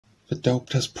The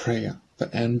Doctor's Prayer by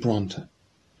Anne Bronte.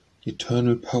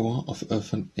 Eternal power of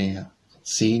earth and air,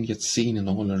 unseen yet seen and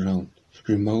all around,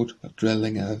 remote but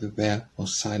dwelling everywhere, or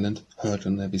silent, heard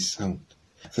on every sound.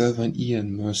 Fervent ear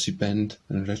and mercy bend,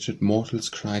 and wretched mortals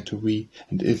cry to thee,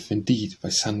 and if indeed thy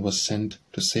Son was sent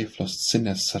to save lost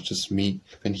sinners such as me,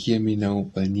 then hear me now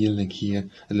while kneeling here,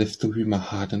 and lift to thee my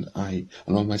heart and eye,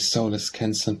 and all my soul as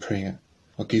constant prayer.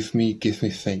 Or give me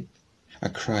faith. I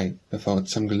cry, without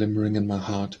some glimmering in my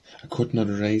heart, I could not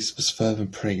raise this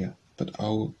fervent prayer, but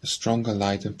oh, a stronger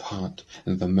light impart,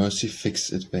 and the mercy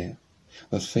fix it there.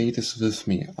 While fate is with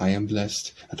me, I am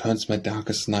blest, and turns my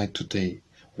darkest night to day.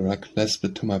 Where I clasp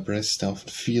it to my breast, I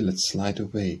often feel it slide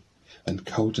away. And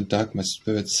cold and dark my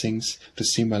spirit sinks, to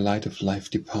see my light of life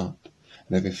depart.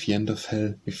 And every fiend of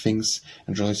hell, methinks,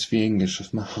 enjoys the anguish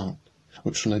of my heart.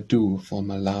 What shall I do for all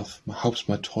my love? My hopes,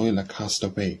 my toil are cast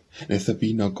away. And if there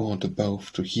be no God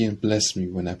above, to hear and bless me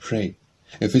when I pray.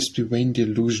 If this be vain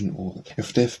delusion all,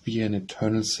 if death be an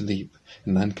eternal sleep,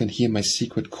 and none can hear my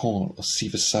secret call, or see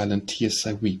the silent tears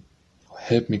I weep. Oh,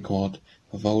 help me, God,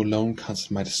 for thou alone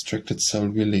canst my distracted soul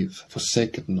relieve.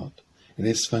 Forsake it not, it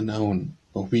is thine own,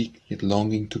 though weak, yet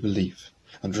longing to believe.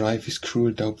 And drive these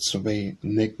cruel doubts away,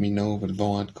 and make me know that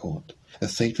thou art God. A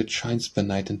fate which shines by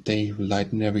night and day will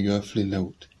lighten every earthly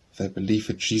load. If I believe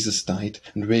that Jesus died,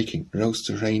 and waking rose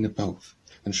to reign above,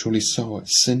 then surely sorrow,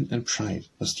 sin and pride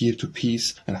must yield to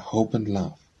peace and hope and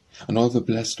love. And all the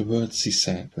blessed words he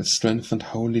said will strength and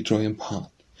holy joy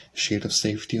impart, a shield of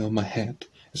safety on my head,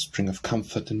 a spring of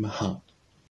comfort in my heart.